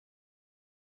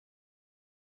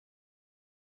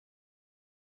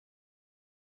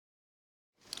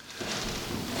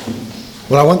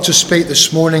Well, I want to speak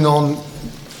this morning on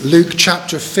Luke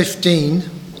chapter 15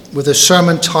 with a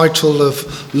sermon title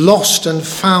of Lost and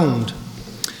Found.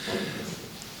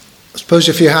 I suppose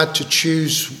if you had to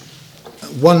choose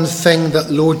one thing that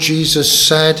Lord Jesus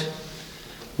said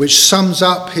which sums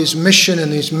up his mission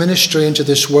and his ministry into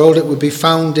this world, it would be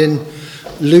found in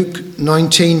Luke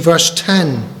 19 verse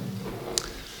 10,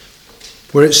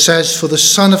 where it says, "For the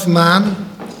Son of Man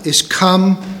is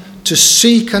come to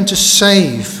seek and to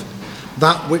save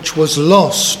that which was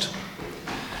lost."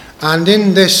 And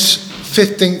in this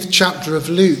 15th chapter of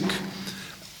Luke,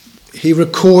 he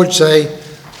records a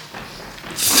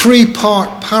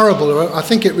three-part parable, or I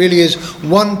think it really is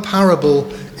one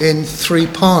parable in three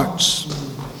parts.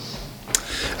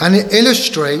 And it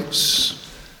illustrates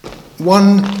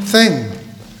one thing: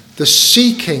 the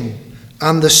seeking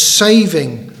and the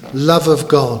saving love of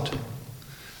God.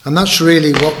 And that's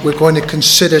really what we're going to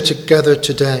consider together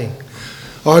today.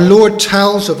 Our Lord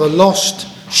tells of a lost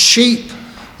sheep,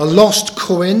 a lost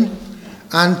coin,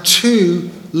 and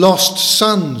two lost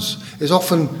sons. It's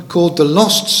often called the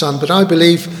lost son, but I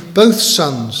believe both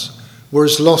sons were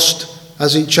as lost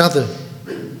as each other.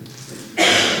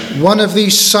 One of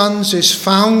these sons is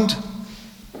found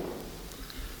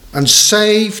and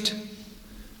saved,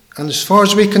 and as far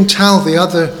as we can tell, the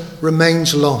other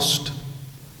remains lost.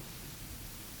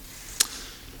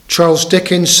 Charles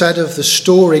Dickens said of the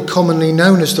story commonly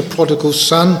known as The Prodigal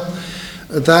Son,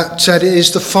 that it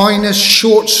is the finest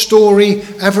short story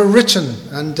ever written.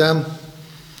 And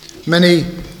many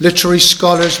literary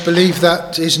scholars believe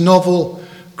that his novel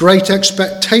Great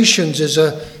Expectations is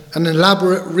an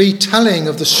elaborate retelling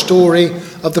of the story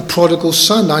of the prodigal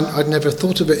son. I'd never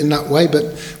thought of it in that way, but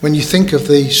when you think of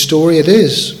the story, it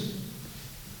is.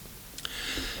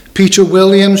 Peter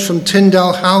Williams from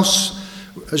Tyndale House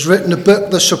has written a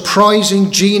book, The Surprising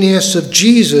Genius of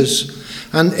Jesus.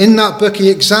 And in that book, he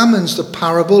examines the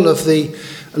parable of the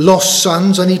lost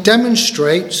sons, and he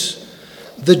demonstrates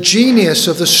the genius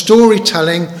of the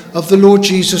storytelling of the Lord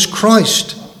Jesus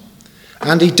Christ.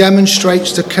 And he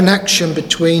demonstrates the connection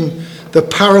between the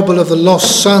parable of the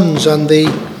lost sons and the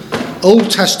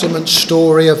Old Testament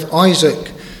story of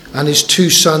Isaac and his two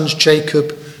sons,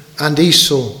 Jacob and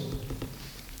Esau.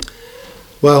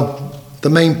 Well, the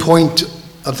main point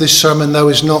of this sermon, though,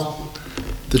 is not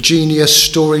the genius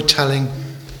storytelling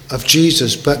of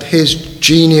Jesus, but his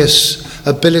genius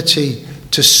ability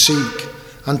to seek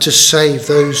and to save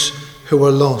those who are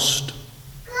lost.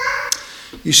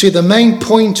 You see, the main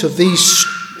point of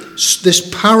this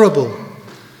parable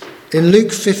in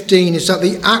Luke 15 is that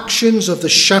the actions of the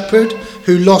shepherd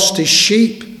who lost his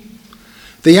sheep,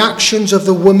 the actions of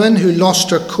the woman who lost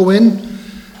her coin,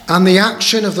 and the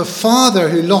action of the father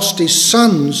who lost his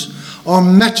sons are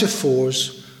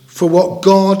metaphors for what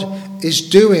God is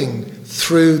doing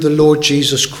through the Lord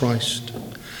Jesus Christ.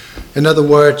 In other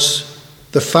words,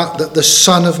 the fact that the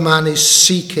Son of Man is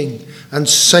seeking and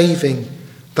saving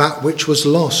that which was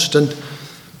lost. And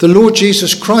the Lord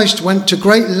Jesus Christ went to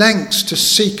great lengths to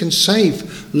seek and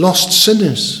save lost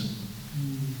sinners.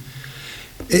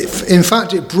 In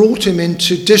fact, it brought him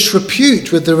into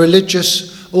disrepute with the religious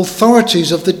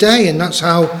authorities of the day, and that's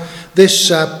how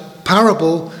this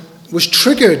parable was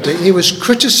triggered. He was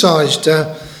criticized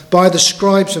by the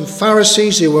scribes and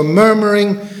Pharisees who were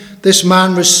murmuring, "This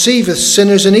man receiveth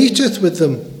sinners and eateth with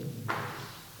them."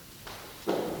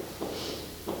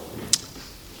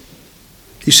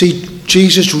 You see,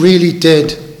 Jesus really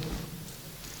did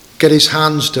get his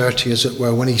hands dirty, as it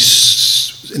were, when in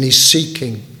his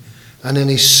seeking and in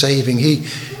his saving.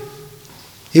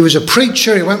 He was a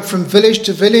preacher. He went from village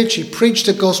to village. He preached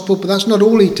the gospel, but that's not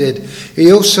all he did.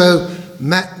 He also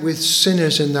met with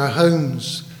sinners in their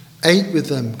homes, ate with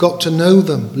them, got to know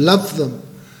them, loved them,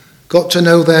 got to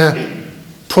know their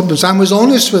problems, and was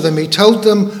honest with them. He told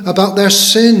them about their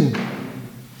sin.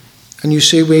 And you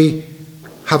see, we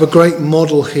have a great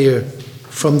model here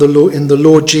from in the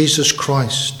Lord Jesus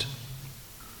Christ.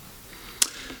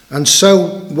 And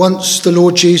so once the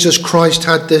Lord Jesus Christ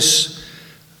had this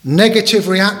negative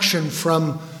reaction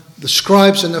from the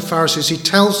scribes and the Pharisees, he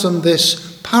tells them this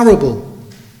parable.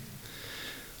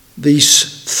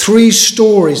 These three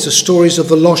stories, the stories of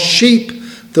the lost sheep,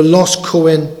 the lost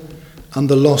coin, and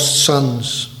the lost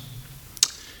sons.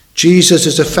 Jesus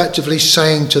is effectively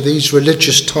saying to these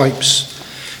religious types,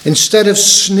 instead of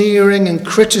sneering and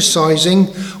criticizing,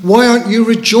 why aren't you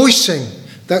rejoicing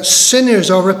that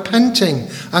sinners are repenting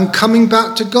and coming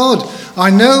back to God? I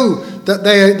know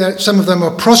that some of them are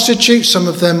prostitutes, some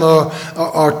of them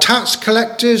are tax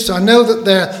collectors. I know that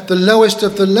they're the lowest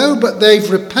of the low, but they've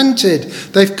repented.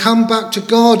 They've come back to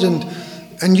God,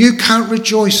 and you can't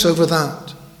rejoice over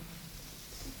that.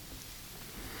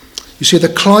 You see, the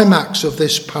climax of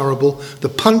this parable, the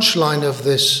punchline of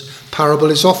this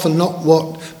parable is often not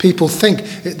what people think.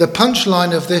 The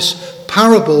punchline of this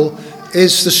parable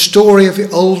is the story of the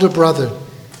older brother,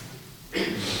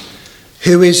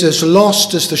 who is as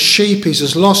lost as the sheep, he's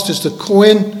as lost as the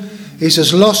coin, he's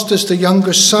as lost as the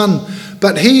younger son.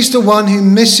 But he's the one who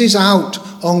misses out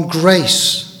on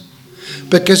grace,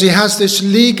 because he has this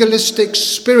legalistic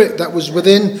spirit that was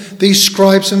within these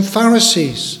scribes and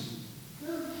Pharisees.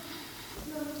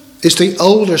 It's the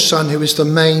older son who is the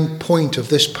main point of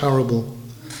this parable.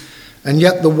 And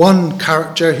yet the one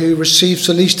character who receives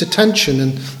the least attention,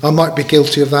 and I might be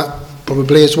guilty of that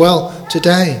probably as well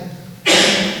today.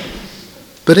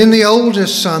 But in the older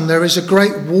son there is a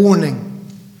great warning.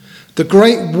 The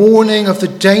great warning of the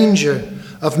danger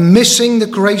of missing the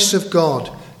grace of God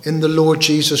in the Lord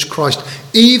Jesus Christ,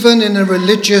 even in a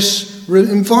religious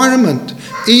environment,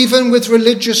 even with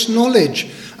religious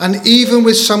knowledge, and even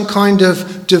with some kind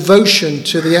of devotion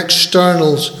to the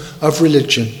externals of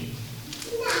religion.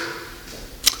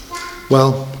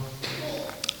 Well,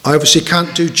 I obviously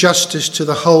can't do justice to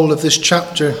the whole of this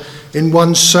chapter in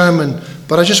one sermon,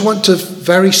 but I just want to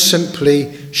very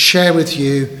simply share with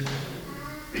you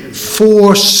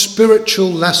 4 spiritual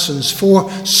lessons, 4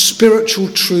 spiritual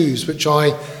truths which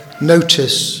I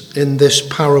notice in this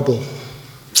parable.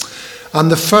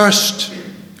 And the first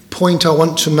point I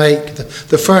want to make,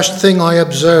 the first thing I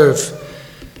observe,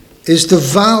 is the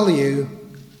value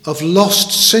of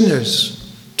lost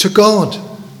sinners to God.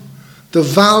 The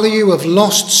value of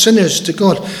lost sinners to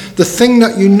God. The thing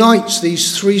that unites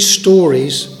these 3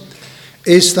 stories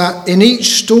is that in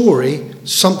each story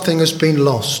something has been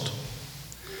lost.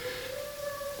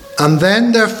 And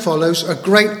then there follows a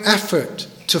great effort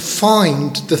to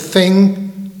find the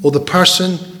thing or the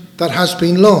person that has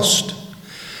been lost.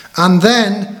 And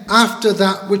then, after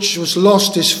that which was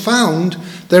lost is found,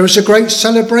 there is a great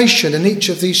celebration in each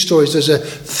of these stories. There's a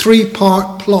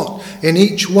 3-part plot in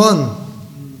each one.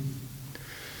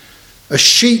 A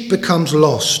sheep becomes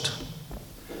lost.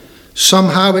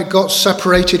 Somehow it got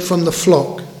separated from the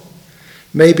flock.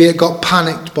 Maybe it got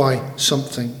panicked by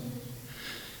something.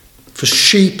 For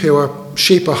sheep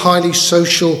are highly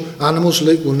social animals.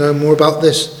 Luke will know more about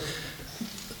this.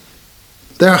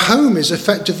 Their home is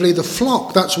effectively the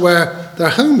flock. That's where their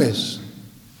home is.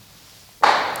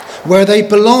 Where they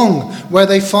belong, where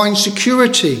they find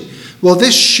security. Well,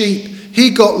 this sheep,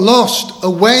 he got lost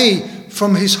away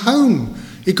from his home.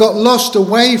 He got lost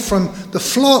away from the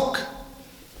flock.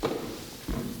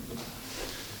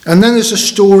 And then there's a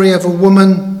story of a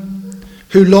woman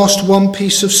who lost 1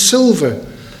 piece of silver.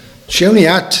 She only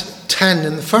had 10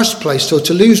 in the first place, so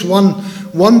to lose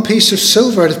one piece of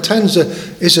silver out of 10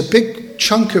 is a big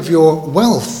chunk of your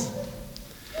wealth.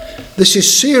 This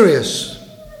is serious,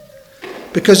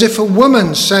 because if a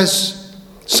woman says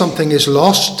something is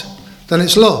lost, then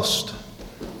it's lost.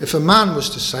 If a man was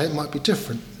to say it, might be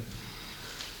different.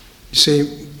 You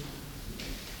see,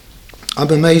 I'm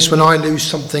amazed when I lose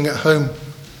something at home.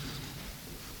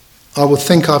 I will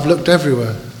think I've looked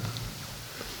everywhere.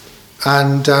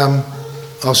 And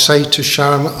I'll say to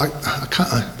Sharon,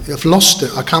 I've lost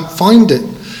it, I can't find it.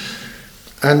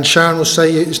 And Sharon will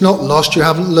say, it's not lost, you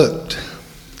haven't looked.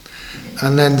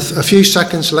 And then a few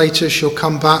seconds later, she'll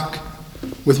come back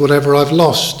with whatever I've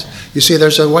lost. You see,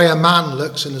 there's a way a man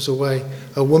looks and there's a way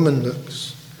a woman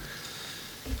looks.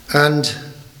 And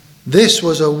this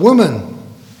was a woman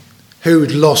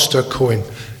who'd lost her coin.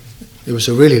 It was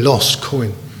a really lost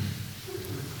coin.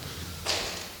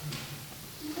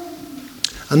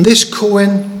 And this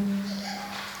coin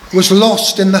was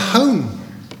lost in the home.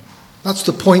 That's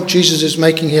the point Jesus is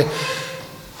making here.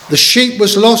 The sheep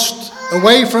was lost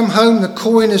away from home. The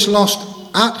coin is lost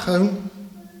at home.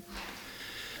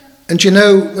 And you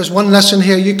know, there's one lesson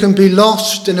here. You can be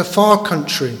lost in a far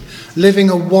country, living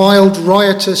a wild,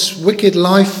 riotous, wicked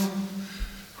life.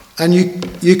 And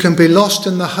you can be lost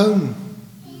in the home.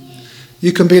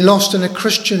 You can be lost in a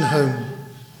Christian home.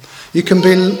 You can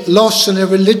be lost in a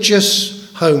religious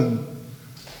home,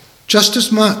 just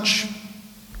as much.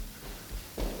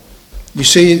 You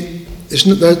see,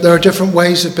 there are different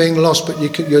ways of being lost, but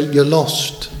you're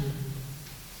lost.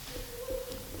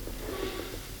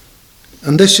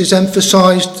 And this is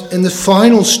emphasized in the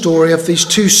final story of these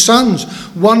 2 sons.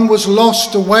 One was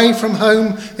lost away from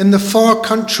home in the far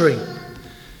country,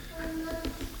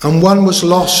 and one was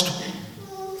lost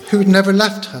who'd never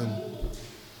left home.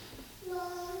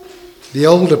 The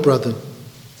older brother.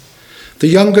 The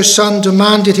younger son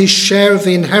demanded his share of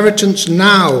the inheritance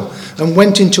now and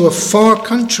went into a far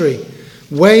country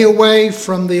way away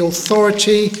from the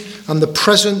authority and the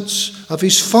presence of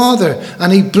his father.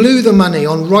 And he blew the money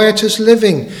on riotous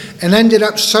living and ended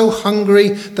up so hungry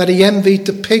that he envied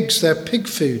the pigs, their pig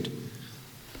food.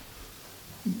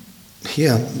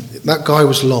 Yeah, that guy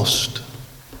was lost.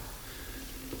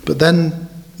 But then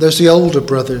there's the older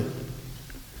brother.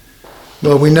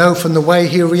 Well, we know from the way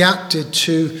he reacted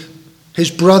to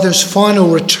his brother's final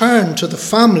return to the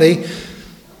family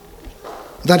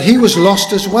that he was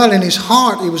lost as well. In his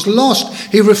heart, he was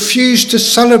lost. He refused to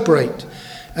celebrate.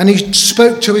 And he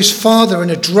spoke to his father in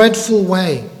a dreadful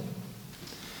way.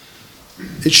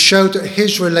 It showed that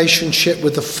his relationship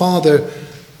with the father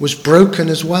was broken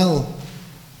as well.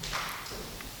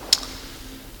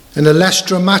 In a less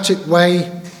dramatic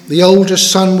way, the older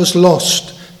son was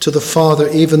lost to the father,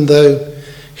 even though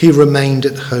he remained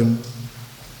at home.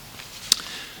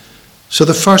 So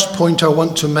the first point I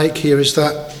want to make here is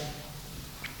that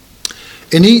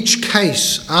in each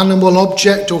case, animal,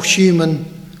 object or human,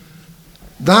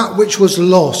 that which was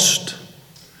lost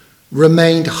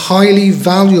remained highly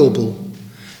valuable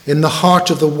in the heart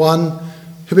of the one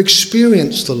who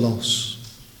experienced the loss.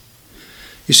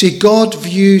 You see, God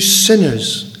views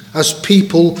sinners as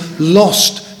people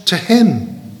lost to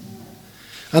him.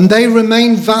 And they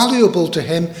remain valuable to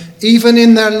him even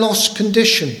in their lost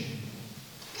condition.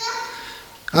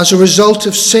 As a result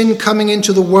of sin coming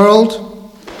into the world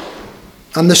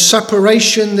and the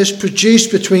separation this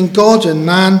produced between God and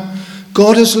man,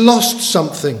 God has lost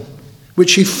something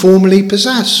which he formerly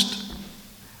possessed.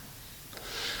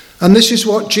 And this is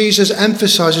what Jesus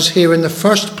emphasizes here in the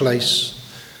first place,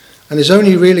 and is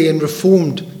only really in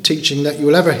Reformed teaching that you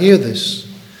will ever hear this.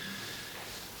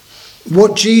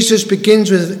 What Jesus begins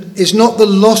with is not the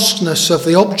lostness of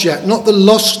the object, not the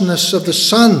lostness of the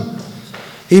son.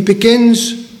 He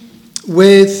begins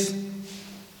with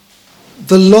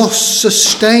the loss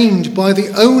sustained by the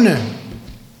owner.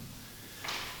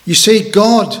 You see,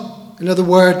 God, in other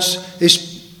words,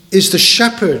 is the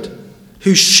shepherd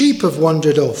whose sheep have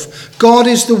wandered off. God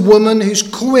is the woman whose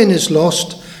coin is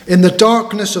lost in the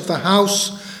darkness of the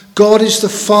house. God is the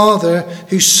father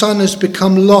whose son has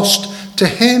become lost to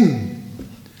him.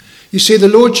 You see, the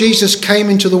Lord Jesus came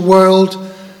into the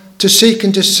world to seek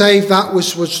and to save that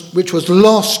which was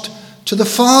lost to the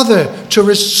Father, to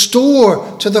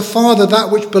restore to the Father that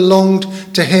which belonged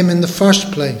to him in the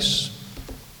first place.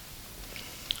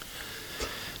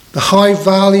 The high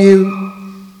value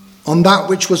on that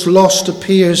which was lost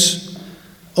appears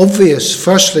obvious,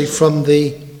 firstly, from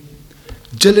the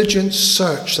diligent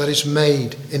search that is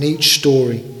made in each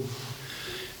story.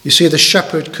 You see, the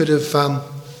shepherd could have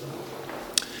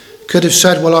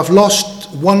said, well, I've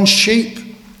lost one sheep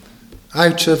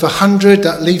out of 100,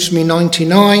 that leaves me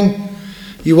 99.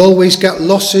 You always get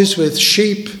losses with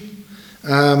sheep.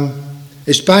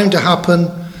 It's bound to happen.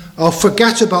 I'll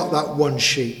forget about that one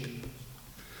sheep.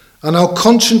 And I'll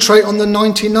concentrate on the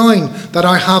 99 that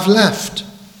I have left.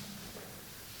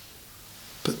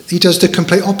 But he does the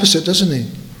complete opposite, doesn't he?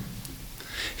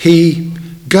 He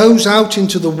goes out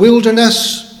into the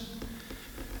wilderness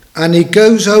and he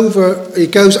goes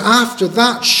after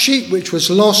that sheep which was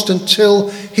lost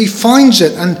until he finds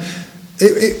it. And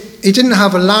he didn't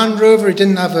have a Land Rover, he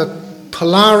didn't have a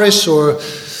Polaris or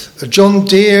a John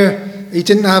Deere, he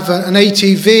didn't have an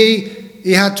ATV.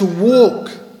 He had to walk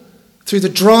through the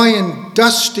dry and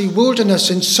dusty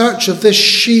wilderness in search of this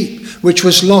sheep which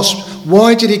was lost.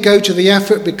 Why did he go to the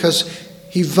effort? Because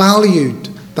he valued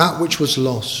that which was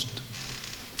lost.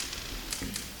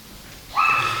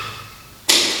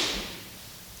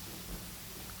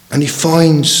 And he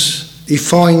finds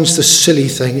the silly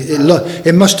thing.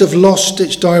 It must have lost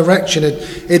its direction.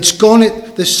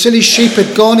 The silly sheep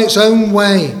had gone its own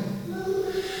way.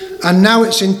 And now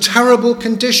it's in terrible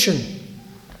condition.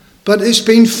 But it's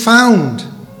been found.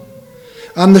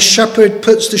 And the shepherd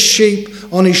puts the sheep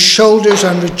on his shoulders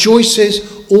and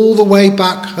rejoices all the way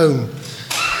back home.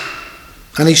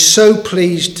 And he's so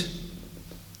pleased.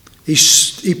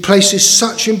 He places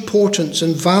such importance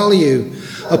and value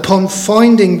upon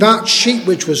finding that sheep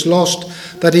which was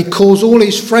lost that he calls all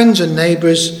his friends and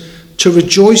neighbours to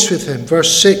rejoice with him.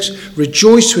 Verse 6,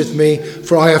 rejoice with me,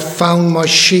 for I have found my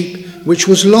sheep which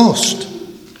was lost.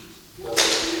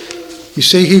 You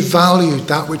see, he valued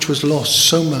that which was lost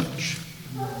so much.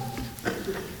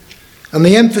 And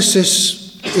the emphasis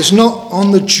is not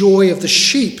on the joy of the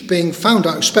sheep being found.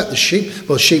 I expect the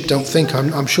sheep don't think,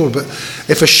 I'm sure, but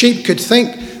if a sheep could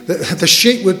think, that the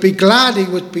sheep would be glad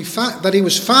that he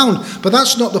was found. But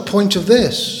that's not the point of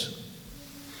this.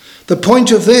 The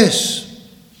point of this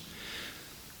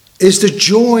is the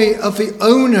joy of the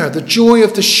owner, the joy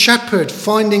of the shepherd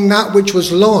finding that which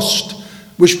was lost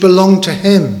which belonged to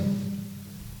him.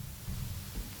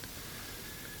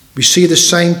 We see the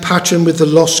same pattern with the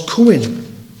lost coin.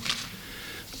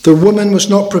 The woman was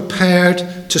not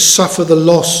prepared to suffer the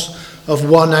loss of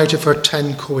 1 out of her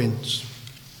 10 coins.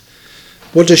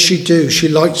 What does she do? She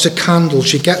lights a candle,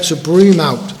 she gets a broom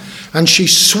out, and she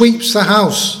sweeps the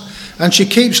house. And she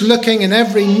keeps looking in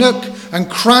every nook and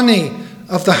cranny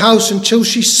of the house until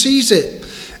she sees it.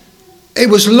 It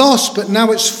was lost, but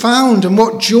now it's found, and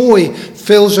what joy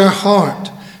fills her heart.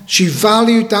 She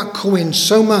valued that coin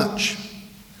so much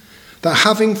that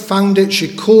having found it,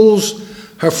 she calls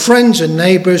her friends and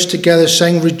neighbours together,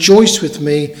 saying, "Rejoice with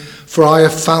me, for I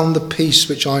have found the piece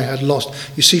which I had lost."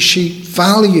 You see, she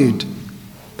valued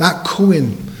that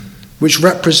coin, which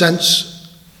represents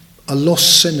a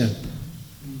lost sinner.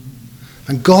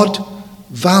 And God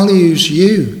values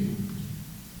you.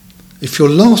 If you're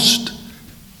lost,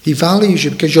 he values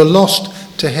you because you're lost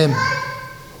to him.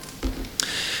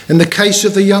 In the case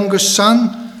of the younger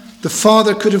son, the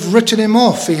father could have written him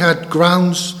off. He had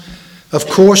grounds, of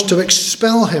course, to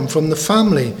expel him from the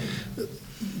family.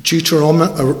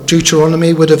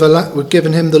 Deuteronomy would have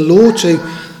given him the law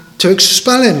to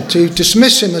expel him, to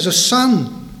dismiss him as a son.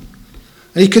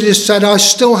 And he could have said, "I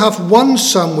still have one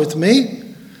son with me.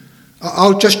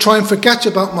 I'll just try and forget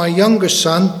about my younger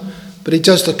son." But he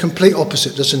does the complete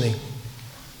opposite, doesn't he?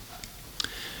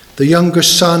 The younger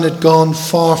son had gone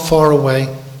far, far away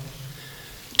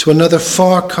to another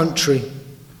far country.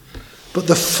 But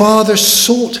the father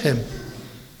sought him.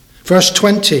 Verse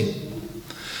 20.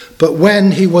 But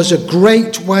when he was a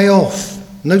great way off,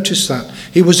 notice that,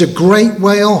 he was a great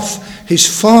way off, his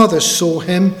father saw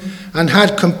him and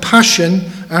had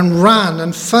compassion and ran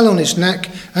and fell on his neck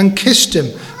and kissed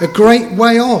him. A great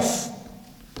way off.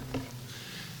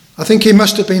 I think he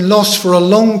must have been lost for a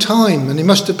long time, and he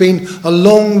must have been a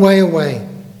long way away.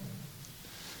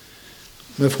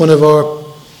 If one of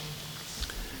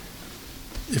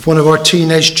our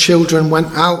teenage children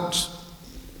went out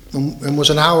and was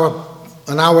an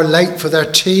hour late for their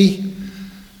tea,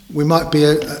 we might be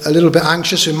a little bit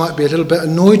anxious, we might be a little bit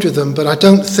annoyed with them, but I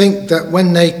don't think that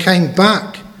when they came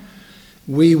back,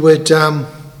 we would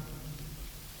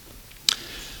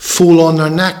fall on their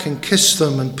neck and kiss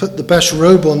them and put the best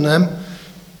robe on them.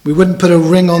 We wouldn't put a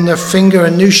ring on their finger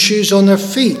and new shoes on their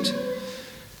feet.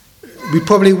 We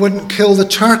probably wouldn't kill the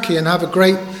turkey and have a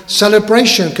great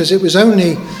celebration because it was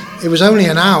only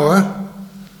an hour.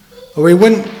 Or we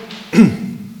wouldn't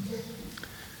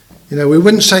we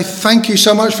wouldn't say thank you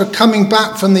so much for coming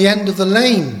back from the end of the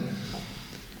lane.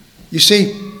 You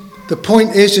see, the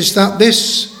point is that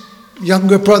this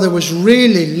younger brother was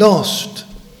really lost,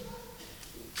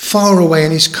 far away,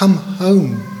 and he's come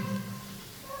home.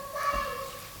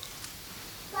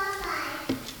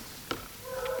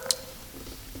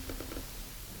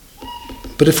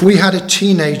 But if we had a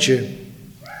teenager,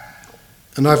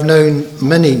 and I've known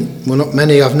many, well not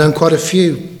many, I've known quite a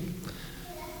few,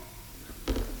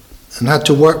 and had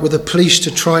to work with the police to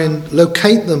try and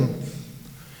locate them.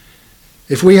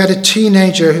 If we had a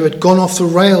teenager who had gone off the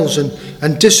rails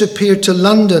and disappeared to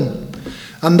London,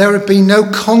 and there had been no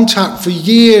contact for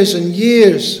years and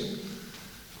years,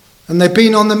 and they've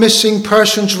been on the missing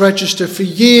persons register for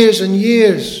years and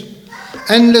years,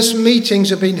 endless meetings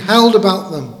have been held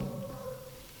about them,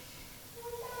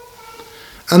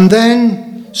 and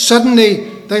then suddenly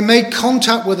they made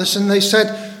contact with us and they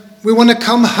said, "We want to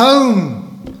come home,"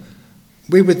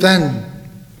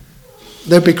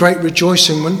 there'd be great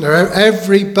rejoicing, wouldn't there?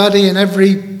 Everybody and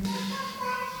every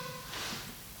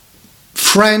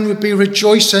friend would be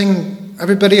rejoicing.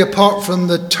 Everybody apart from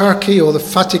the turkey or the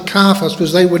fatted calf, I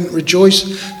suppose they wouldn't rejoice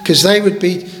because they would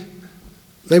be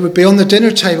on the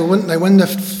dinner table, wouldn't they? When the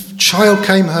child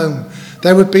came home,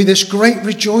 there would be this great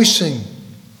rejoicing.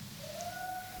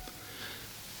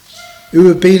 It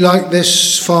would be like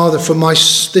this, "Father, for my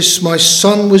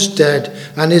son was dead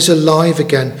and is alive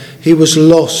again. He was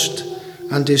lost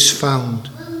and is found."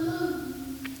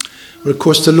 Well, of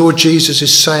course, the Lord Jesus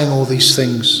is saying all these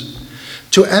things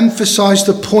to emphasize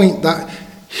the point that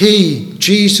he,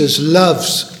 Jesus,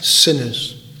 loves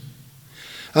sinners,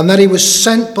 and that he was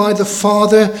sent by the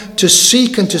Father to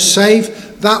seek and to save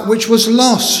that which was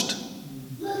lost.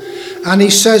 And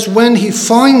he says when he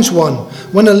finds one,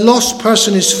 when a lost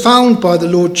person is found by the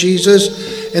Lord Jesus,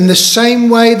 in the same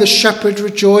way the shepherd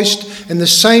rejoiced, in the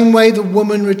same way the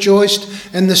woman rejoiced,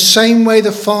 in the same way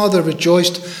the Father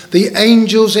rejoiced, the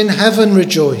angels in heaven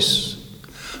rejoice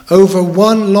over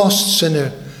one lost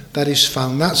sinner that is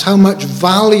found. That's how much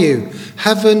value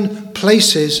heaven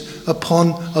places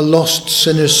upon a lost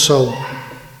sinner's soul.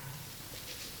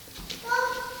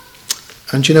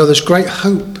 And there's great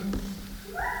hope.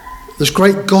 There's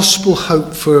great gospel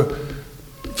hope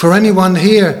for anyone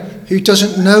here who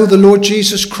doesn't know the Lord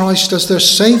Jesus Christ as their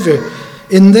Saviour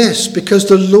in this, because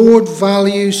the Lord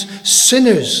values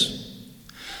sinners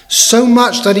so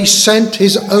much that he sent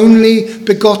his only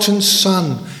begotten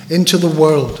Son into the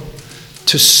world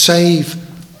to save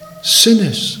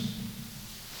sinners.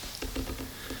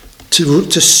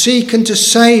 To seek and to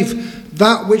save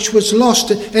that which was lost.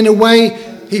 In a way,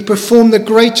 he performed the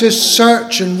greatest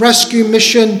search and rescue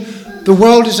mission the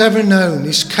world has ever known.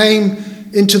 He came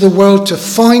into the world to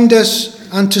find us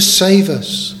and to save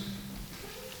us.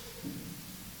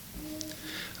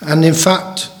 And in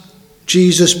fact,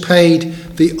 Jesus paid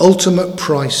the ultimate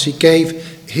price. He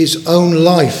gave his own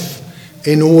life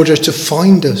in order to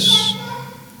find us.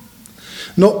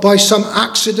 Not by some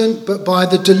accident, but by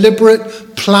the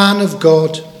deliberate plan of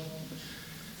God.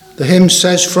 The hymn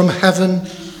says, from heaven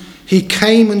he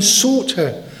came and sought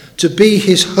her to be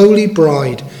his holy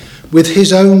bride. With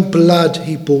his own blood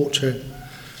he bought her,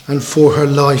 and for her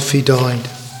life he died.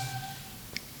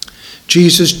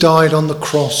 Jesus died on the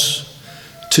cross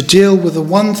to deal with the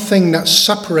one thing that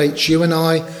separates you and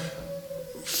I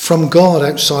from God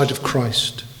outside of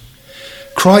Christ.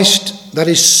 Christ, that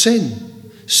is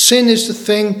sin. Sin is the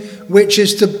thing which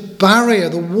is the barrier,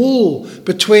 the wall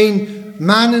between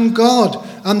man and God.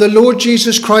 And the Lord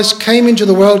Jesus Christ came into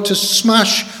the world to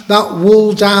smash that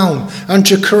wall down and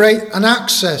to create an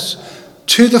access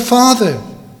to the Father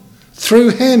through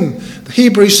him. The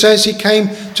Hebrews says he came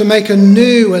to make a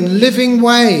new and living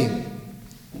way.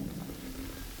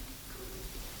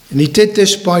 And he did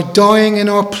this by dying in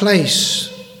our place,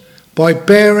 by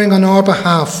bearing on our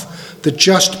behalf the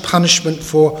just punishment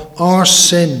for our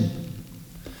sin.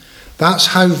 That's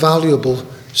how valuable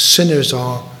sinners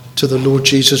are to the Lord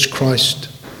Jesus Christ.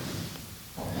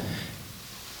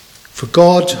 For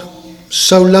God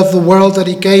so loved the world that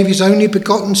he gave his only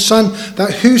begotten Son,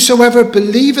 that whosoever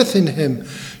believeth in him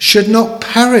should not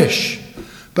perish,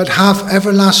 but have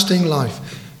everlasting life.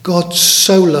 God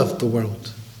so loved the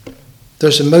world.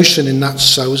 There's emotion in that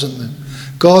so, isn't there?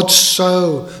 God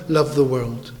so loved the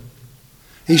world.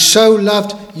 He so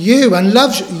loved you and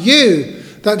loves you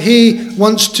that he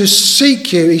wants to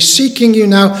seek you. He's seeking you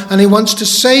now and he wants to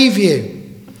save you.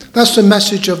 That's the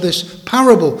message of this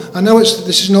parable. I know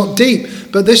this is not deep,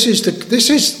 but this is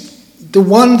the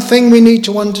one thing we need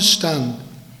to understand.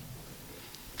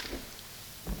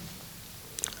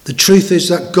 The truth is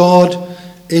that God,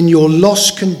 in your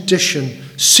lost condition,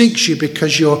 seeks you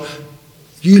because you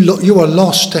are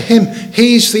lost to him.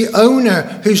 He's the owner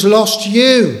who's lost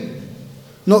you,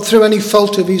 not through any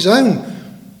fault of his own.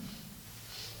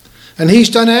 And he's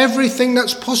done everything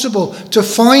that's possible to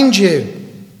find you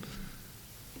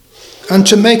and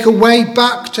to make a way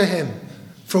back to him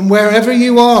from wherever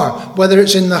you are, whether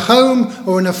it's in the home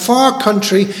or in a far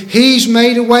country. He's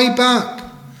made a way back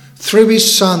through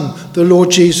his Son, the Lord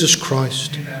Jesus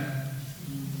Christ. Amen.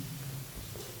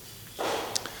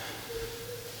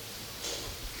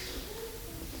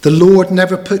 The Lord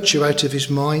never puts you out of his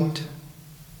mind.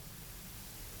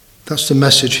 That's the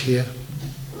message here.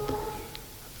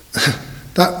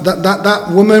 That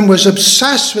woman was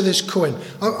obsessed with this coin.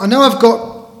 I know I've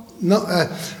got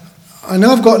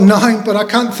 9, but I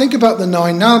can't think about the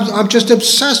 9 now. I'm just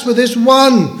obsessed with this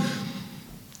one.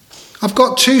 I've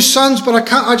got 2 sons,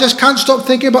 but I just can't stop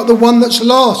thinking about the one that's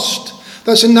lost,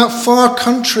 that's in that far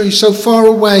country, so far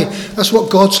away. That's what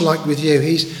God's like with you.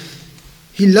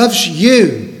 He loves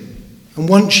you and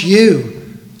wants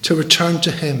you to return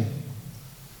to him.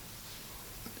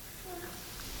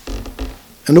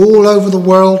 And all over the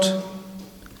world,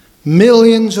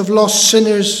 millions of lost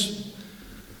sinners.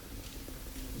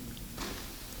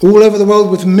 All over the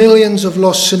world with millions of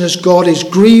lost sinners, God is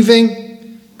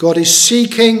grieving, God is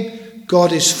seeking,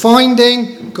 God is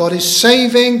finding, God is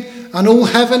saving, and all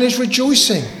heaven is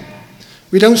rejoicing.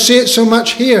 We don't see it so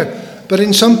much here, but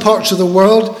in some parts of the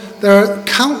world, there are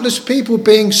countless people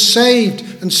being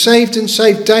saved and saved and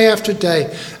saved day after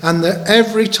day. And that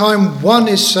every time one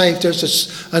is saved,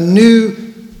 there's a new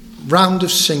round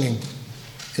of singing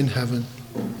in heaven.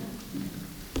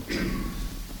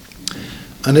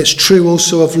 And it's true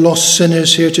also of lost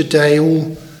sinners here today.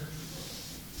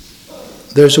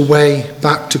 There's a way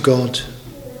back to God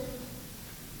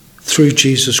through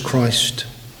Jesus Christ.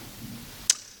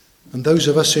 And those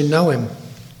of us who know him,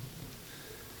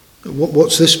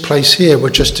 what's this place here?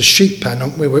 We're just a sheep pen,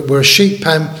 aren't we? We're a sheep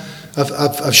pen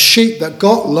of sheep that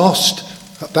got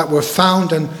lost, that were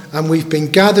found, and we've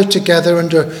been gathered together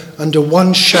under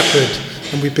one shepherd.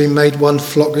 And we've been made one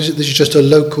flock. This is just a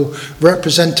local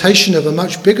representation of a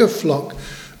much bigger flock.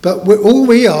 But all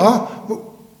we are,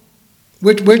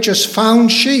 We're just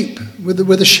found sheep. We're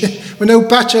no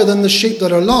better than the sheep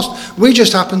that are lost. We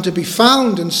just happen to be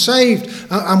found and saved,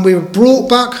 and we were brought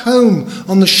back home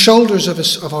on the shoulders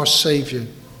of our Saviour.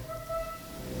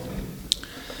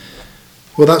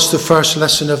 Well, that's the first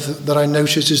lesson that I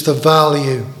noticed, is the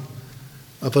value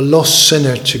of a lost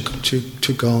sinner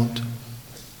to God.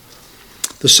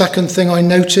 The second thing I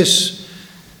notice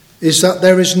is that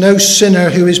there is no sinner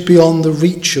who is beyond the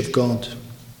reach of God.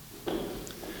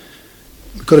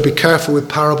 We've got to be careful with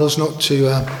parables not to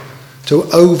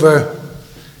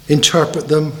over-interpret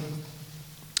them.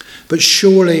 But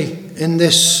surely in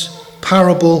this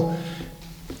parable,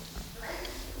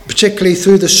 particularly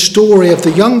through the story of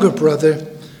the younger brother,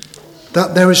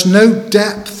 that there is no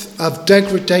depth of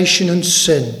degradation and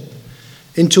sin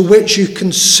into which you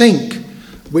can sink,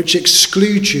 which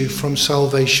excludes you from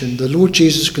salvation. The Lord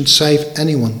Jesus can save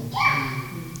anyone.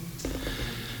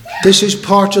 This is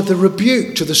part of the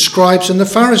rebuke to the scribes and the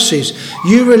Pharisees.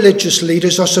 You religious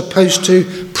leaders are supposed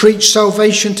to preach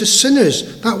salvation to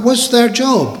sinners. That was their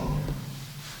job.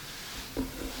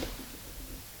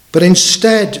 But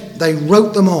instead, they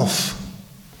wrote them off.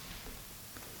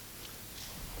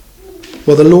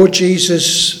 Well, the Lord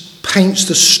Jesus paints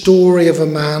the story of a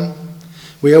man.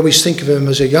 We always think of him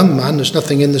as a young man. There's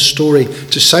nothing in the story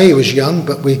to say he was young,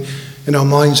 but we, in our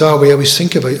minds, we always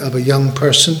think of a young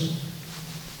person.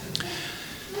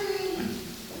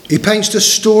 He paints the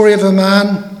story of a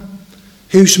man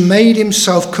who's made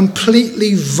himself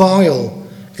completely vile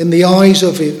in the eyes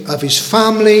of his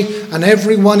family and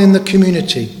everyone in the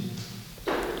community.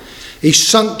 He's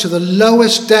sunk to the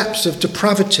lowest depths of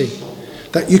depravity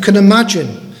that you can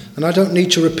imagine. And I don't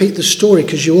need to repeat the story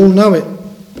because you all know it.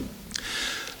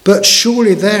 But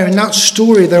surely there, in that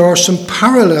story, there are some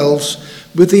parallels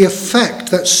with the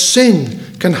effect that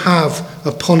sin can have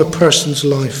upon a person's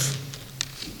life.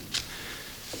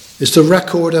 It's the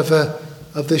record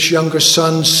of this younger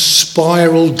son's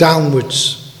spiral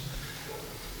downwards.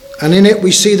 And in it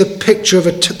we see the picture of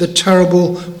the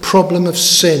terrible problem of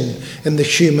sin in the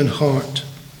human heart.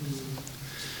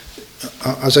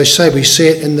 As I say, we see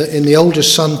it in the older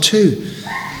son too.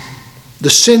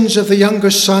 The sins of the younger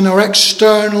son are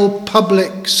external,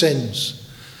 public sins.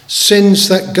 Sins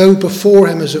that go before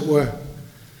him, as it were.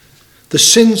 The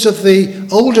sins of the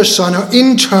older son are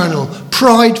internal,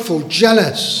 prideful,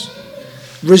 jealous,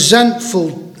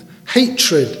 resentful,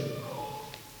 hatred.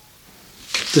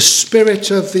 The spirit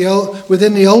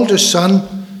within the older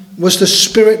son was the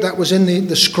spirit that was in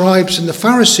the scribes and the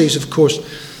Pharisees, of course.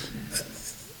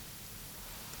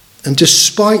 And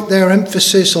despite their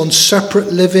emphasis on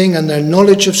separate living and their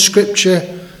knowledge of Scripture,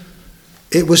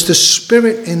 it was the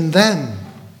spirit in them,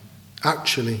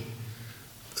 actually,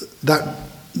 that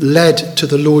led to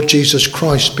the Lord Jesus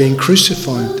Christ being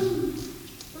crucified.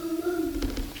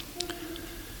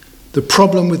 The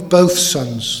problem with both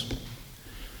sons,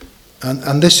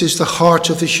 and this is the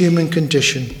heart of the human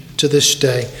condition to this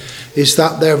day, is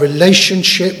that their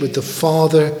relationship with the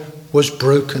Father was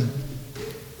broken.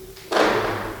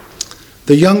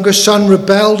 The younger son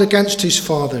rebelled against his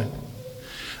father,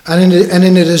 and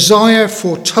in a desire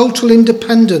for total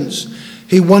independence,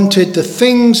 he wanted the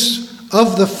things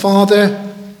of the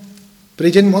father, but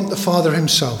he didn't want the father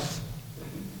himself.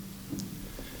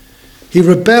 He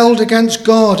rebelled against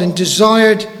God and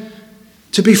desired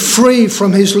to be free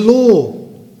from his law.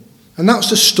 And that's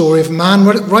the story of man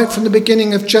right from the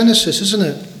beginning of Genesis, isn't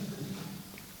it?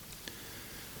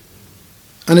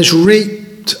 And it's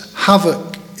wreaked havoc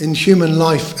in human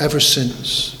life ever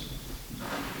since.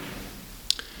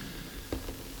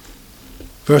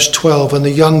 Verse 12, and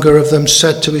the younger of them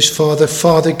said to his father,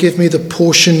 Father, give me the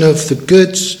portion of the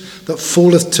goods that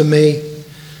falleth to me.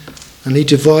 And he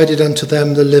divided unto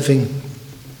them the living.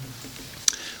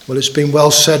 Well, it's been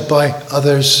well said by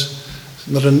others,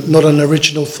 not an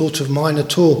original thought of mine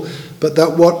at all, but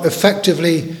that what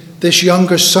effectively this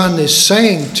younger son is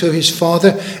saying to his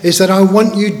father is that I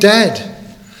want you dead,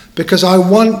 because I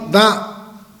want that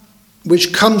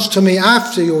which comes to me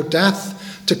after your death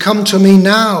to come to me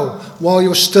now while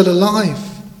you're still alive.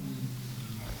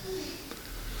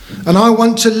 And I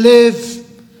want to live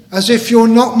as if you're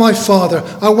not my father.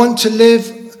 I want to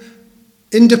live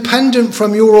independent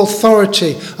from your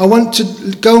authority. I want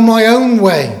to go my own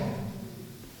way.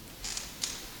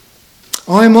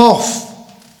 I'm off.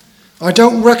 I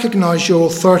don't recognize your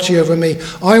authority over me.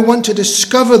 I want to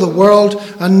discover the world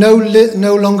and no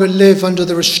longer live under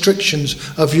the restrictions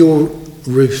of your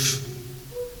roof.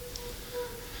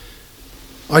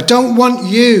 I don't want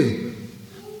you,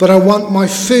 but I want my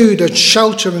food and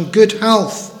shelter and good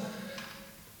health.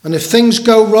 And if things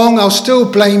go wrong, I'll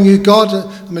still blame you, God.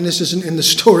 I mean, this isn't in the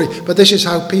story, but this is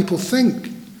how people think.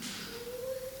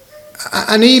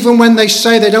 And even when they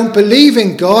say they don't believe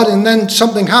in God and then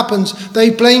something happens, they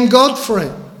blame God for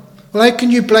it. Well, how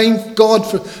can you blame God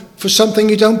for something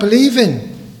you don't believe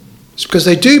in? It's because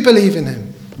they do believe in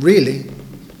him, really.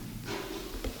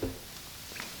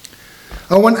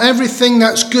 I want everything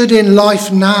that's good in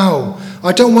life now.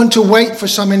 I don't want to wait for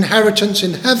some inheritance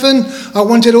in heaven. I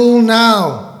want it all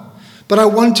now. But I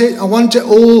want it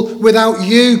all without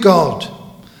you, God.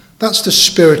 That's the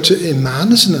spirit in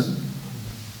man, isn't it?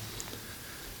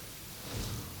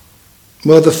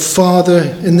 Well, the father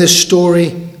in this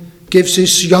story gives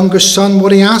his younger son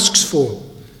what he asks for.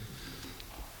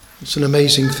 It's an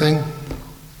amazing thing.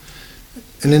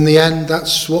 And in the end,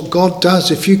 that's what God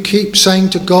does. If you keep saying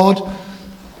to God,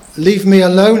 leave me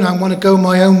alone, I want to go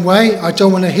my own way, I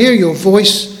don't want to hear your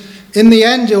voice, in the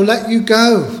end, he'll let you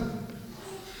go.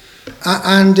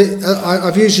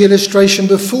 I've used the illustration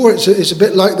before. It's a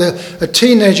bit like a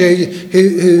teenager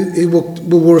who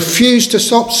will refuse to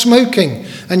stop smoking,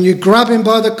 and you grab him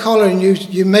by the collar and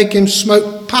you make him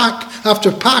smoke pack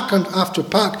after pack and after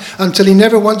pack until he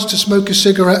never wants to smoke a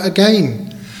cigarette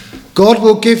again. God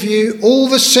will give you all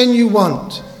the sin you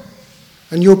want,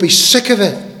 and you'll be sick of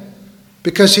it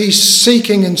because he's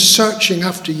seeking and searching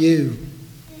after you.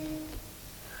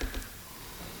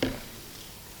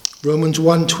 Romans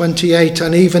 1:28,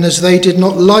 and even as they did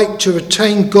not like to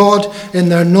retain God in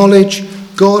their knowledge,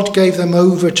 God gave them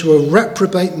over to a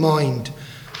reprobate mind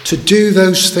to do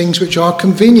those things which are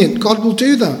convenient. God will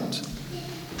do that.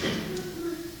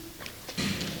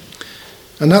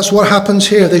 And that's what happens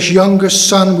here. This younger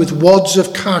son with wads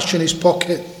of cash in his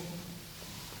pocket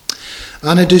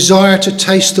and a desire to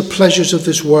taste the pleasures of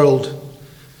this world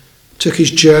took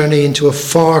his journey into a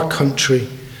far country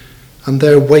and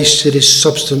there wasted his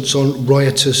substance on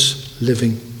riotous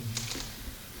living.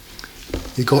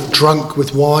 He got drunk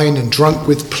with wine and drunk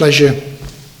with pleasure.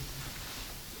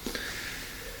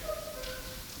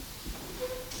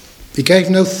 He gave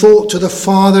no thought to the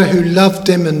Father who loved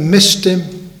him and missed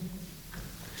him.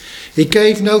 He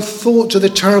gave no thought to the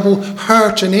terrible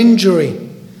hurt and injury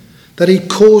that he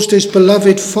caused his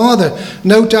beloved Father.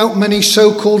 No doubt many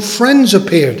so-called friends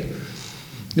appeared.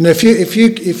 You know,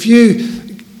 if you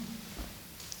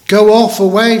go off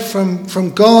away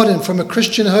from God and from a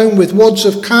Christian home with wads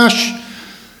of cash,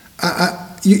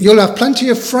 you'll have plenty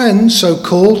of friends,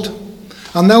 so-called,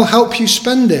 and they'll help you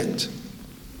spend it.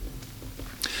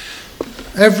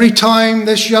 Every time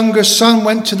this younger son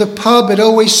went to the pub, it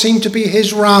always seemed to be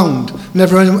his round,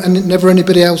 never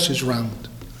anybody else's round.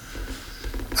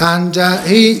 And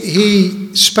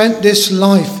he spent this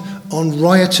life on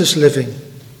riotous living.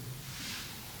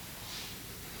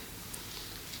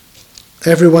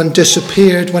 Everyone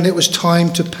disappeared when it was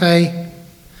time to pay,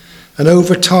 and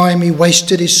over time he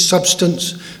wasted his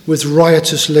substance with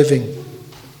riotous living.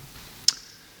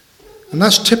 And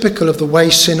that's typical of the way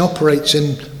sin operates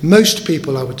in most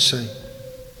people, I would say.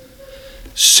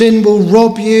 Sin will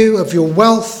rob you of your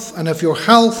wealth and of your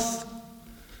health,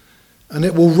 and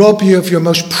it will rob you of your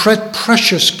most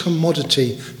precious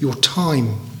commodity, your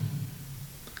time.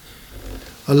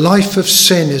 A life of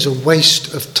sin is a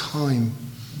waste of time.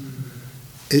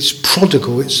 It's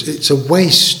prodigal, it's a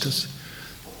waste.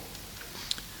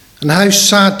 And how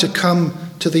sad to come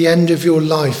to the end of your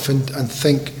life and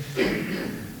think,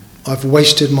 I've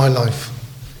wasted my life.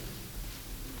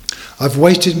 I've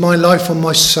wasted my life on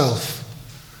myself.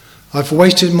 I've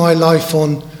wasted my life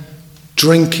on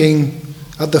drinking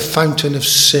at the fountain of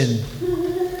sin,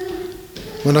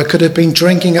 when I could have been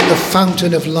drinking at the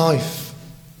fountain of life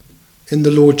in the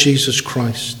Lord Jesus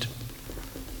Christ.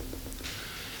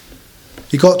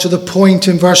 He got to the point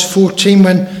in verse 14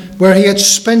 where he had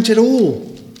spent it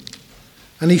all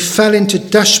and he fell into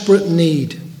desperate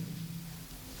need.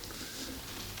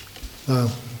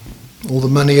 Well, all the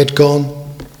money had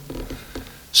gone.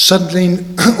 Suddenly,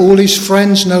 all his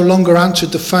friends no longer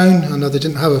answered the phone. I know they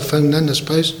didn't have a phone then, I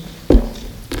suppose.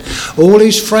 All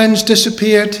his friends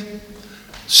disappeared.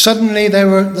 Suddenly, they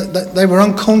were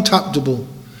uncontactable.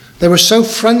 They were so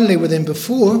friendly with him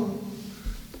before.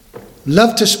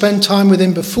 Loved to spend time with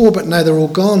him before, but now they're all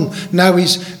gone. Now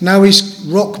he's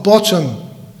rock bottom.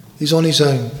 He's on his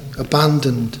own,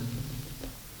 abandoned.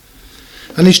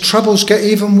 And his troubles get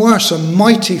even worse. A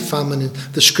mighty famine,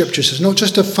 the scripture says, not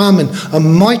just a famine, a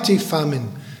mighty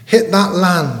famine hit that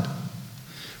land.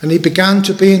 And he began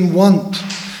to be in want.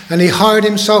 And he hired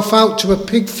himself out to a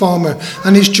pig farmer.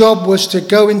 And his job was to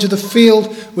go into the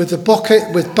field with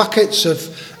buckets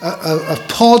of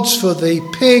pods for the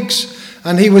pigs.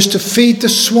 And he was to feed the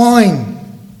swine,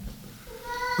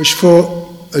 which for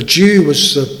a Jew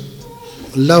was the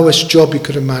lowest job you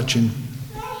could imagine.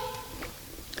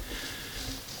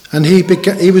 And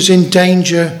he was in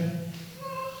danger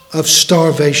of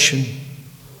starvation.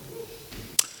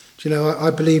 I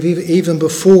believe even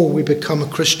before we become a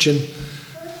Christian,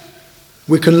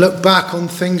 we can look back on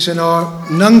things in our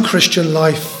non-Christian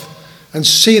life and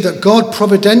see that God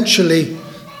providentially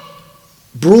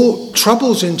brought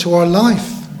troubles into our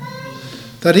life.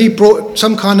 That he brought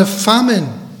some kind of famine.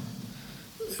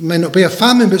 It may not be a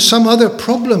famine, but some other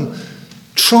problem.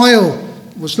 Trial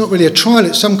was not really a trial.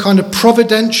 It's some kind of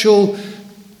providential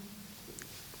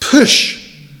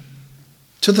push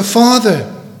to the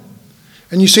Father.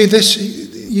 And you see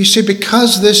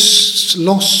because this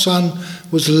lost son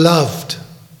was loved,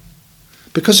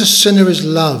 because a sinner is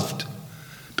loved,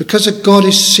 because a God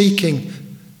is seeking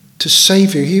to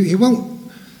save you, he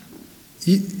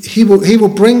will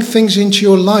bring things into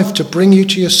your life to bring you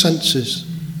to your senses.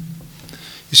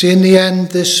 You see, in the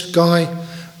end, this guy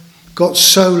got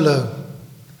so low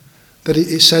that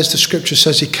it says, the scripture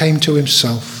says, he came to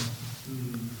himself.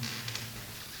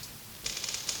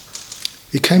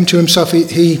 He came to himself.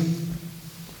 He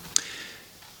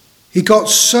got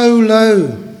so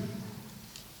low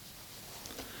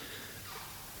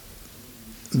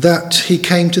that he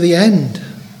came to the end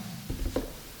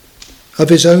of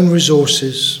his own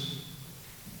resources.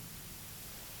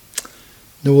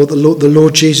 Now, what the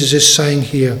Lord Jesus is saying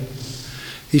here,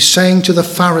 he's saying to the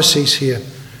Pharisees here,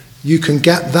 you can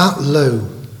get that low,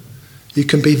 you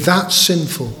can be that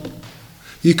sinful,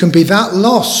 you can be that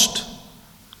lost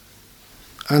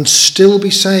and still be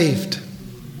saved.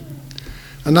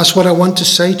 And that's what I want to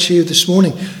say to you this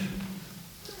morning,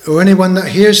 or anyone that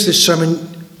hears this sermon.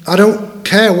 I don't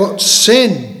care what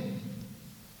sin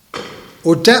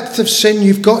or depth of sin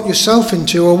you've got yourself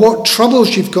into, or what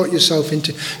troubles you've got yourself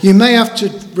into. You may have to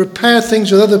repair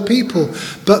things with other people,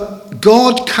 but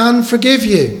God can forgive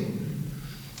you.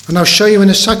 And I'll show you in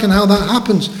a second how that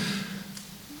happens.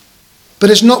 But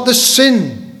it's not the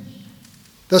sin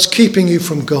that's keeping you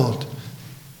from God.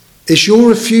 It's your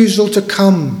refusal to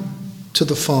come to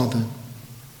the Father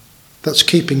that's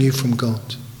keeping you from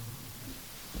God.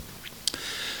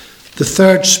 The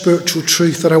third spiritual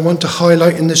truth that I want to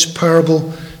highlight in this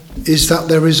parable is that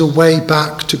there is a way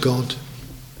back to God.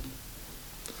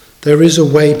 There is a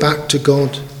way back to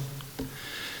God.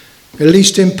 At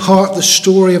least in part, the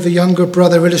story of the younger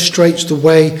brother illustrates the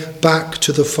way back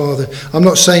to the Father. I'm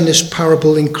not saying this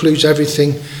parable includes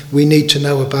everything we need to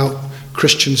know about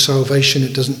Christian salvation.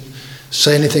 It doesn't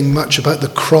say anything much about the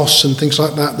cross and things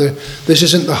like that. This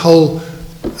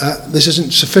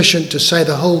isn't sufficient to say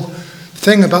the whole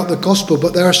thing about the gospel,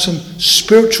 but there are some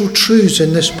spiritual truths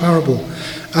in this parable.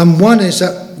 And one is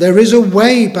that there is a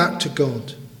way back to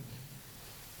God.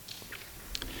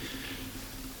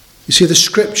 You see, the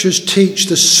scriptures teach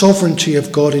the sovereignty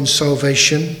of God in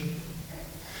salvation,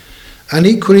 and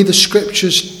equally the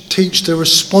scriptures teach the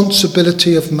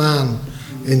responsibility of man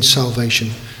in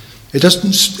salvation. It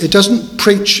doesn't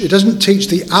teach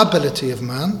the ability of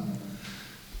man.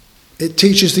 It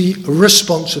teaches the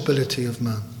responsibility of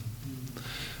man.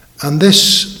 And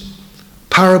this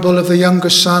parable of the younger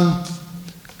son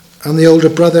and the older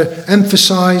brother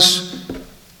emphasize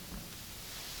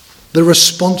the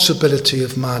responsibility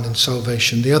of man in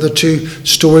salvation. The other two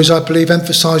stories, I believe,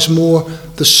 emphasize more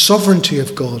the sovereignty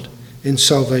of God in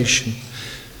salvation.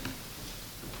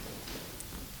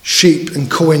 Sheep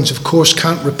and coins, of course,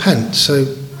 can't repent, so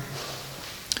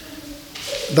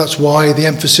that's why the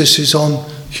emphasis is on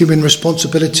human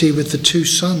responsibility with the two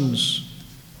sons.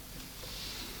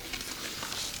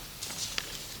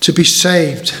 To be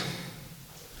saved.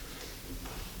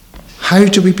 How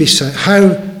do we be saved?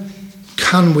 How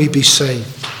can we be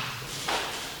saved?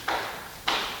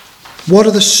 What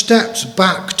are the steps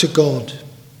back to God?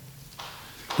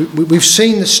 We've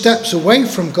seen the steps away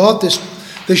from God this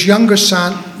younger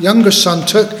son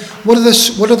took. What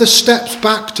are the steps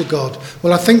back to God?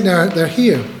 Well, I think they're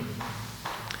here.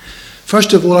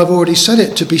 First of all, I've already said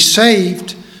it. To be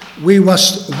saved, we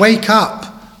must wake up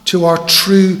to our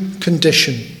true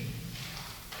condition.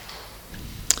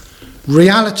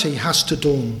 Reality has to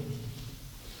dawn.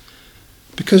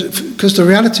 Because the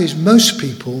reality is most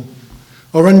people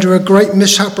are under a great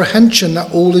misapprehension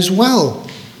that all is well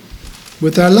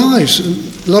with their lives.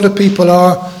 A lot of people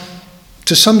are,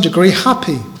 to some degree,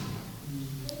 happy.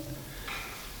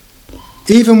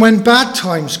 Even when bad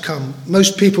times come,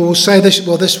 most people will say,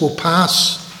 this will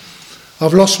pass.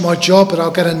 I've lost my job, but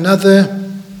I'll get another.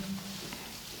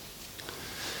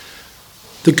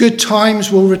 The good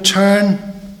times will return.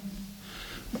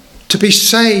 To be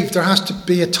saved, there has to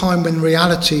be a time when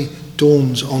reality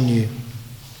dawns on you.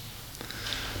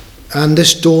 And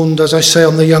this dawned, as I say,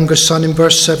 on the younger son in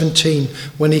verse 17,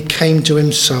 when he came to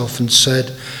himself and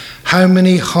said, "How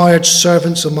many hired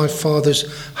servants of my father's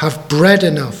have bread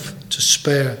enough to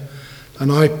spare,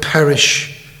 and I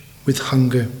perish with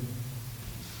hunger?"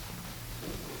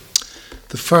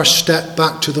 The first step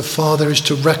back to the Father is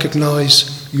to recognize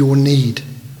your need.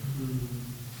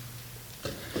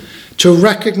 To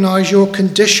recognize your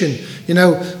condition. You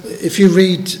know, if you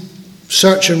read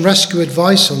search and rescue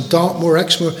advice on Dartmoor,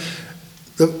 Exmoor,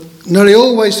 nearly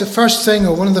always the first thing,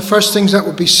 or one of the first things that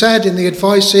would be said in the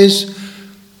advice is,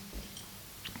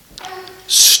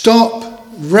 stop,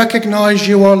 recognize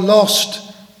you are lost,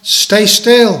 stay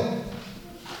still.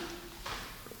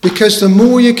 Because the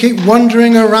more you keep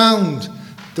wandering around,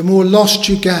 the more lost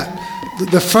you get.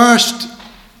 The first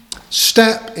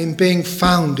step in being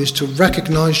found is to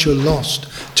recognize you're lost,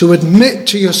 to admit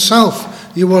to yourself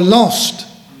you are lost.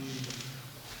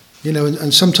 You know,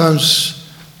 and sometimes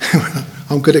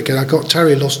I'm good at I got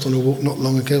Terry lost on a walk not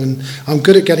long ago, and I'm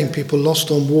good at getting people lost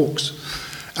on walks.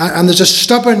 And there's a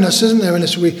stubbornness, isn't there? And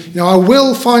I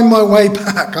will find my way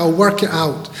back. I'll work it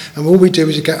out. And all we do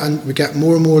is we get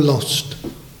more and more lost.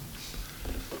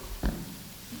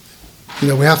 You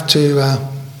know, we have to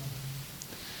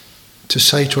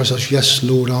say to ourselves, "Yes,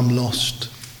 Lord, I'm lost,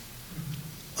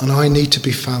 and I need to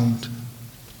be found."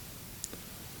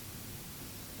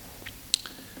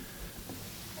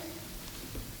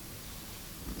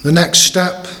 The next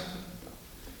step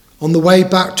on the way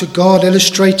back to God,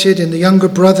 illustrated in the younger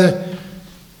brother,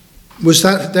 was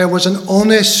that there was an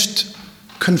honest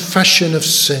confession of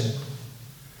sin.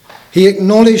 He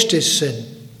acknowledged his sin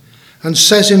and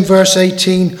says in verse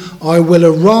 18, "I will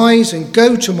arise and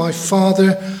go to my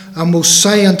father and will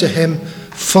say unto him,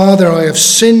 Father, I have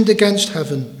sinned against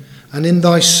heaven and in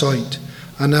thy sight,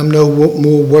 and am no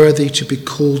more worthy to be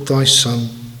called thy son.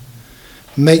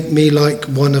 Make me like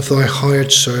one of thy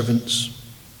hired servants."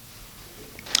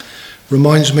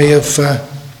 Reminds me of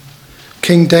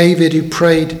King David, who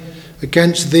prayed,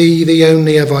 "Against thee, thee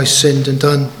only have I sinned and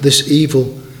done this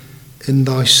evil in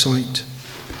thy sight."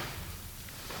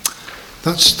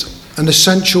 That's an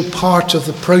essential part of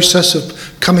the process of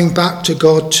coming back to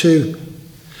God too.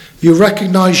 You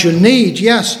recognize your need,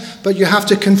 yes, but you have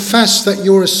to confess that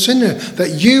you're a sinner,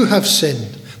 that you have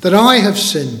sinned, that I have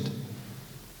sinned.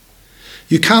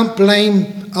 You can't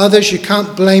blame others, you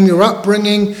can't blame your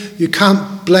upbringing, you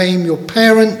can't blame your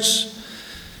parents,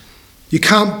 you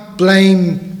can't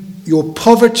blame your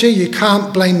poverty, you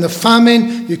can't blame the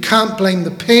famine, you can't blame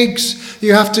the pigs.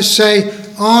 You have to say,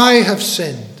 "I have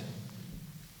sinned."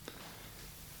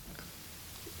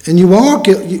 And you are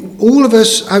guilty. All of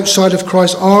us outside of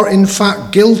Christ are in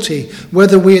fact guilty,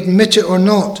 whether we admit it or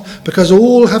not, because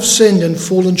all have sinned and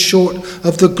fallen short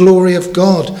of the glory of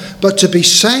God. But to be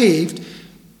saved,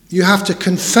 you have to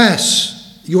confess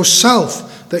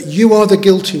yourself that you are the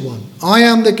guilty one. I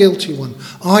am the guilty one.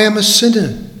 I am a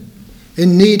sinner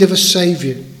in need of a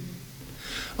Saviour.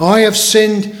 I have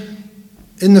sinned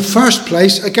in the first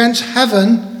place against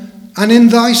heaven and in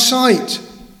thy sight.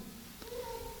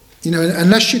 You know,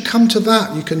 unless you come to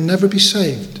that, you can never be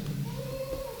saved.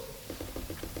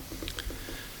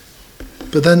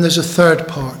 But then there's a third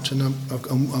part, and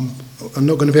I'm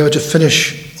not going to be able to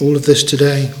finish all of this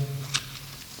today.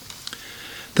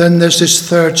 Then there's this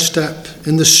third step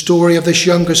in the story of this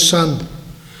younger son,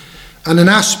 and an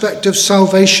aspect of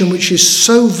salvation which is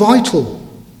so vital.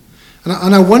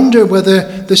 And I wonder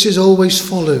whether this is always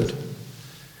followed.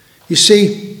 You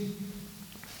see,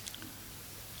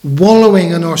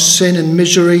 wallowing in our sin and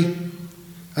misery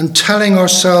and telling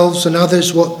ourselves and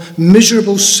others what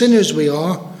miserable sinners we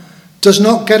are does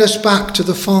not get us back to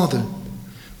the Father.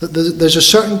 There's a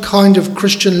certain kind of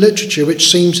Christian literature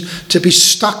which seems to be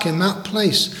stuck in that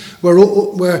place, where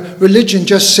religion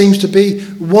just seems to be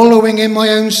wallowing in my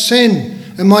own sin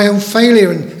and my own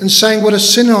failure and saying what a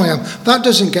sinner I am. That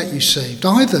doesn't get you saved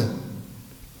either.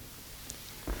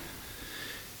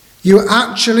 You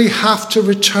actually have to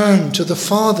return to the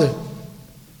Father.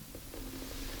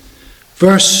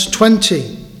 Verse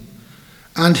 20,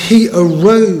 "And he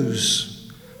arose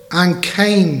and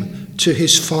came to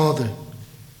his father."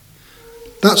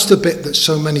 That's the bit that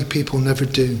so many people never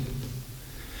do.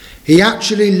 He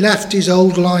actually left his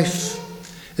old life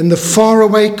in the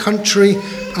faraway country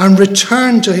and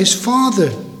returned to his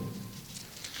father.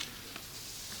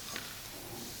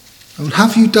 And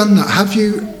have you done that? Have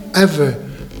you ever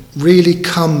really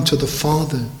come to the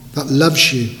Father that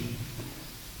loves you?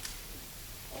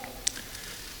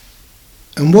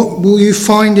 And what will you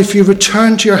find if you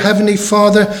return to your Heavenly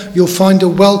Father? You'll find a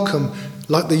welcome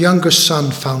like the younger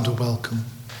son found a welcome.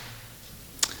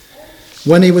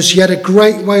 When he was yet a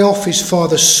great way off, his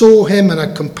father saw him and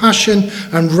had compassion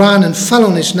and ran and fell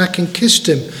on his neck and kissed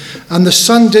him. And the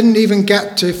son didn't even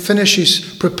get to finish his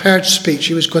prepared speech.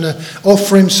 He was going to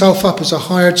offer himself up as a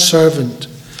hired servant.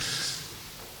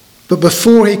 But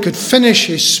before he could finish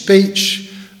his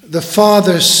speech, the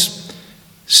father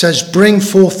says, "Bring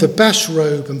forth the best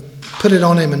robe and put it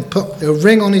on him, and put a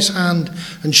ring on his hand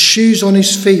and shoes on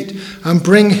his feet, and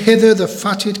bring hither the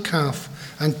fatted calf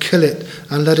and kill it,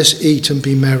 and let us eat and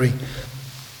be merry."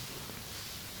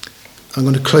 I'm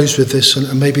going to close with this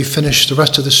and maybe finish the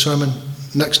rest of the sermon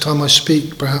next time I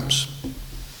speak, perhaps.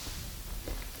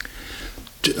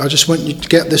 I just want you to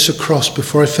get this across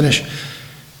before I finish.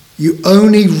 You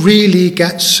only really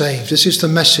get saved. This is the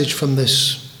message from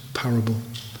this parable.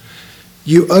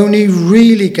 You only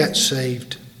really get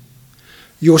saved.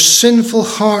 Your sinful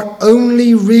heart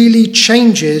only really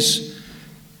changes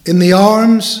in the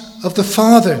arms of the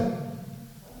Father.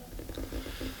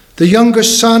 The younger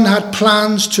son had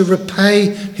plans to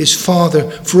repay his father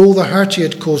for all the hurt he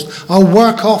had caused. "I'll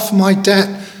work off my debt.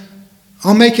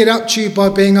 I'll make it up to you by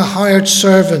being a hired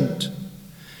servant."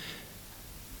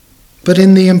 But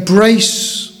in the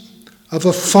embrace of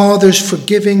a father's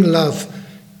forgiving love,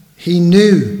 he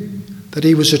knew that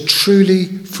he was a truly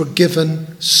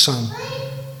forgiven son.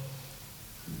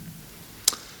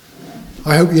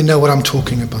 I hope you know what I'm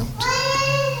talking about,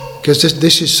 because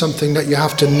this is something that you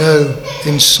have to know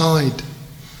inside.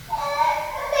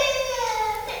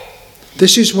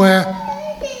 This is where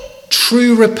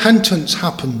true repentance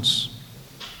happens.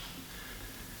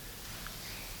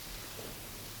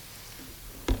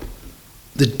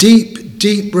 The deep,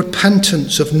 deep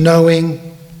repentance of knowing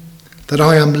that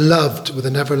I am loved with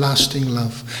an everlasting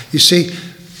love. You see,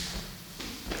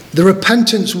 the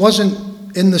repentance wasn't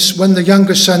in this when the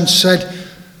younger son said,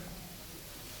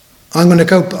 I'm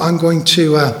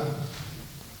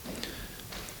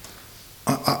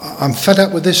fed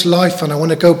up with this life and I want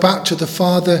to go back to the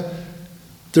Father.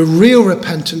 The real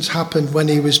repentance happened when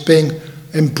he was being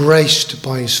embraced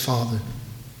by his Father.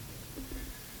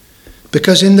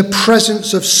 Because in the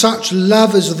presence of such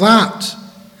love as that,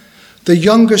 the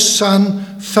younger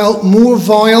son felt more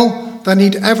vile than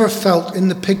he'd ever felt in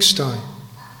the pigsty.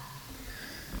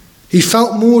 He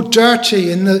felt more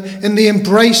dirty in the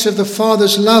embrace of the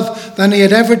Father's love than he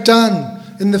had ever done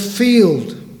in the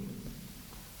field.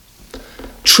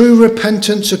 True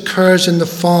repentance occurs in the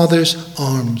Father's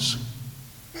arms.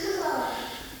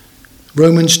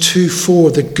 Romans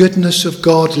 2:4, the goodness of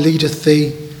God leadeth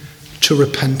thee to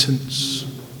repentance.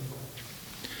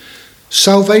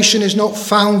 Salvation is not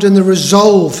found in the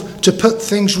resolve to put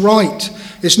things right.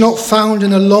 It's not found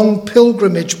in a long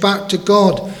pilgrimage back to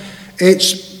God.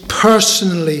 It's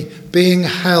personally being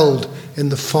held in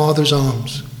the Father's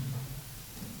arms.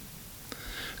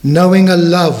 Knowing a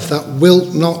love that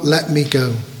wilt not let me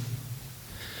go.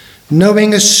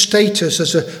 Knowing a status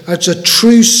as a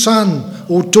true son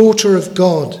or daughter of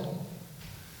God,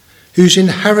 whose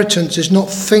inheritance is not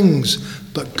things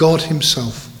but God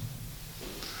himself.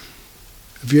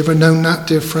 Have you ever known that,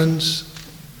 dear friends?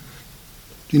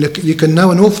 You know, you can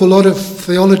know an awful lot of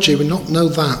theology but not know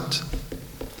that.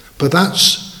 But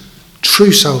that's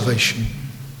true salvation.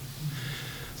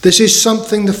 This is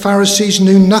something the Pharisees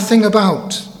knew nothing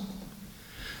about,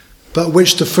 but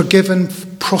which the forgiven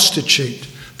prostitute,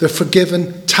 the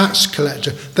forgiven tax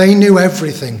collector, they knew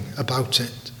everything about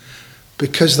it,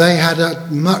 because they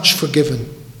had much forgiven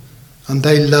and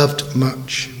they loved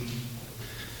much.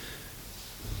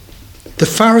 The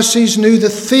Pharisees knew the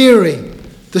theory,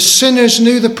 the sinners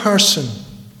knew the person.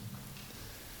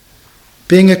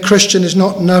 Being a Christian is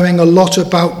not knowing a lot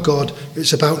about God,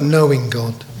 it's about knowing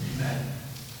God.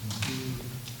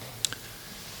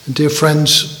 And dear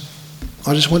friends,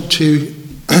 I just want to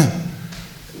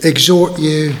exhort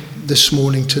you this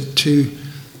morning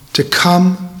to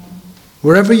come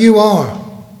wherever you are,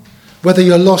 whether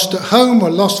you're lost at home or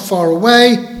lost far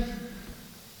away.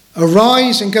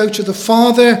 Arise and go to the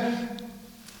Father,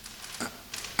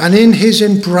 and in his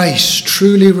embrace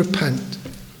truly repent.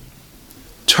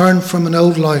 Turn from an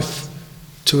old life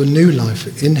to a new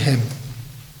life in him.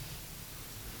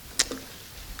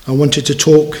 I wanted to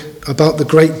talk about the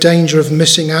great danger of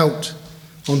missing out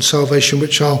on salvation,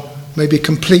 which I'll maybe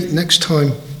complete next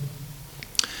time.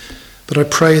 But I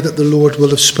pray that the Lord will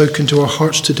have spoken to our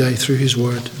hearts today through his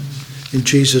word. In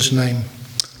Jesus' name,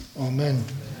 amen.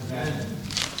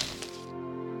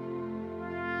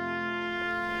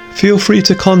 Feel free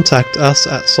to contact us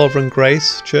at Sovereign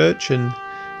Grace Church in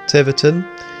Tiverton.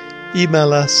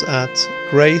 Email us at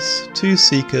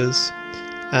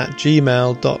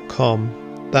grace2seekers@gmail.com.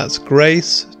 That's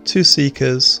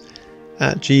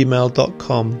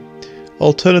grace2seekers@gmail.com.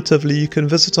 Alternatively, you can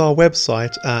visit our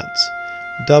website at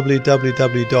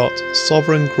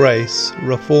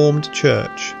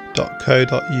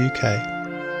www.sovereigngracereformedchurch.co.uk.